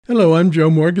Hello, I'm Joe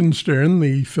Morgenstern,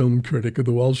 the film critic of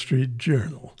the Wall Street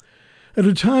Journal. At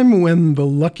a time when the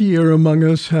luckier among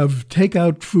us have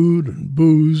takeout food and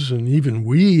booze and even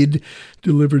weed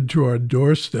delivered to our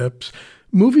doorsteps,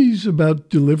 movies about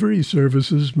delivery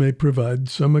services may provide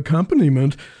some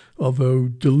accompaniment, although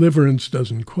Deliverance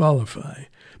doesn't qualify.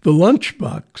 The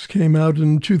Lunchbox came out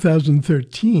in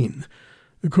 2013.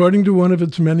 According to one of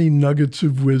its many nuggets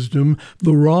of wisdom,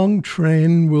 the wrong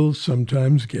train will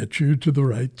sometimes get you to the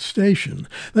right station.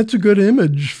 That's a good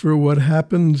image for what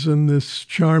happens in this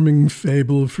charming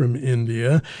fable from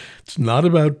India. It's not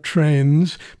about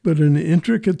trains, but an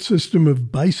intricate system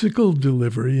of bicycle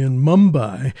delivery in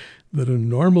Mumbai that in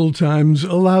normal times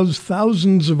allows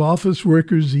thousands of office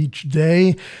workers each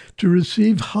day to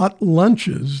receive hot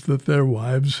lunches that their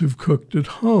wives have cooked at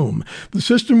home. The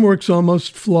system works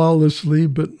almost flawlessly,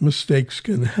 but mistakes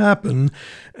can happen,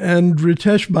 and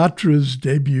Ritesh Batra's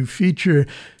debut feature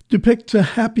depicts a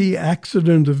happy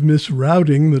accident of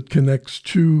misrouting that connects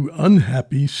two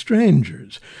unhappy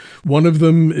strangers. One of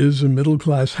them is a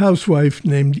middle-class housewife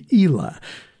named Ela.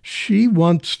 She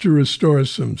wants to restore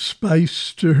some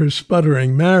spice to her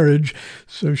sputtering marriage,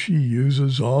 so she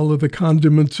uses all of the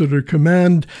condiments at her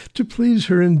command to please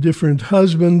her indifferent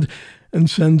husband and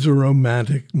sends a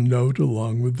romantic note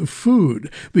along with the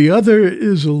food. The other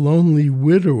is a lonely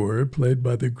widower, played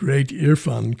by the great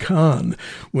Irfan Khan.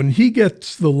 When he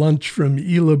gets the lunch from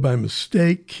Ela by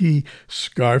mistake, he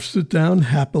scarfs it down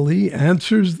happily,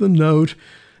 answers the note,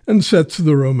 and sets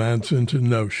the romance into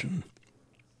motion.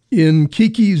 In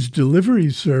Kiki's delivery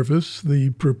service,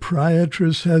 the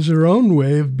proprietress has her own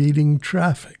way of beating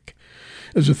traffic.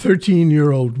 As a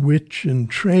 13-year-old witch in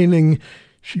training,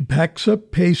 she packs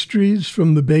up pastries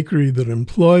from the bakery that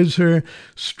employs her,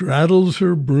 straddles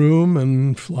her broom,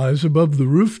 and flies above the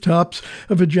rooftops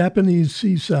of a Japanese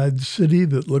seaside city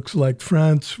that looks like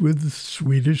France with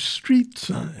Swedish street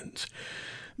signs.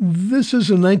 This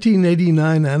is a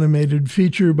 1989 animated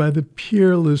feature by the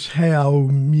peerless Hayao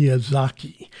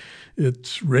Miyazaki.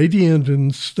 It's radiant in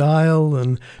style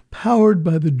and powered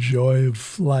by the joy of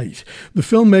flight. The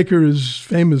filmmaker is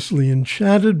famously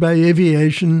enchanted by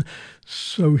aviation,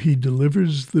 so he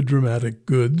delivers the dramatic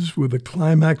goods with a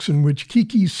climax in which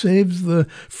Kiki saves the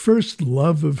first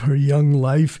love of her young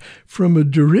life from a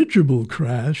dirigible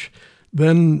crash,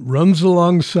 then runs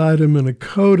alongside him in a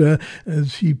coda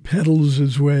as he pedals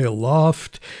his way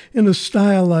aloft in a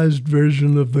stylized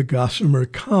version of the Gossamer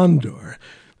Condor.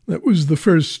 That was the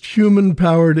first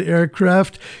human-powered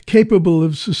aircraft capable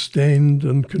of sustained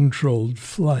and controlled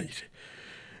flight.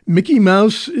 Mickey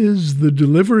Mouse is the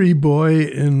delivery boy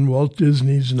in Walt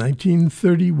Disney's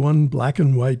 1931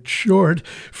 black-and-white short,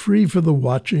 free for the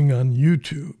watching on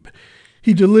YouTube.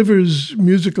 He delivers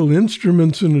musical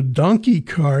instruments in a donkey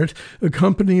cart,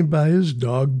 accompanied by his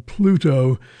dog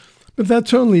Pluto. But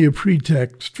that's only a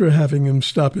pretext for having him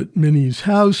stop at Minnie's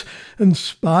house and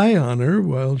spy on her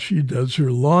while she does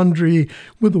her laundry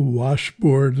with a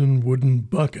washboard and wooden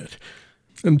bucket.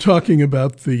 And talking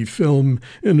about the film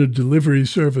in a delivery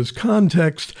service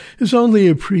context is only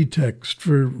a pretext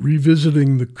for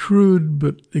revisiting the crude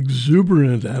but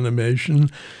exuberant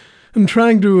animation and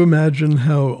trying to imagine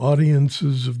how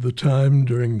audiences of the time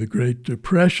during the Great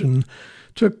Depression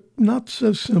took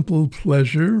not-so-simple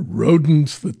pleasure,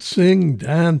 rodents that sing,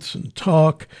 dance, and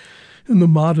talk, in the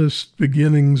modest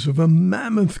beginnings of a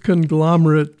mammoth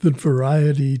conglomerate that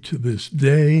Variety to this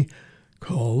day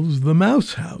calls the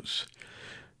Mouse House.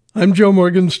 I'm Joe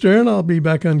Morgenstern. I'll be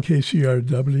back on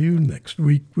KCRW next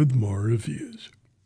week with more reviews.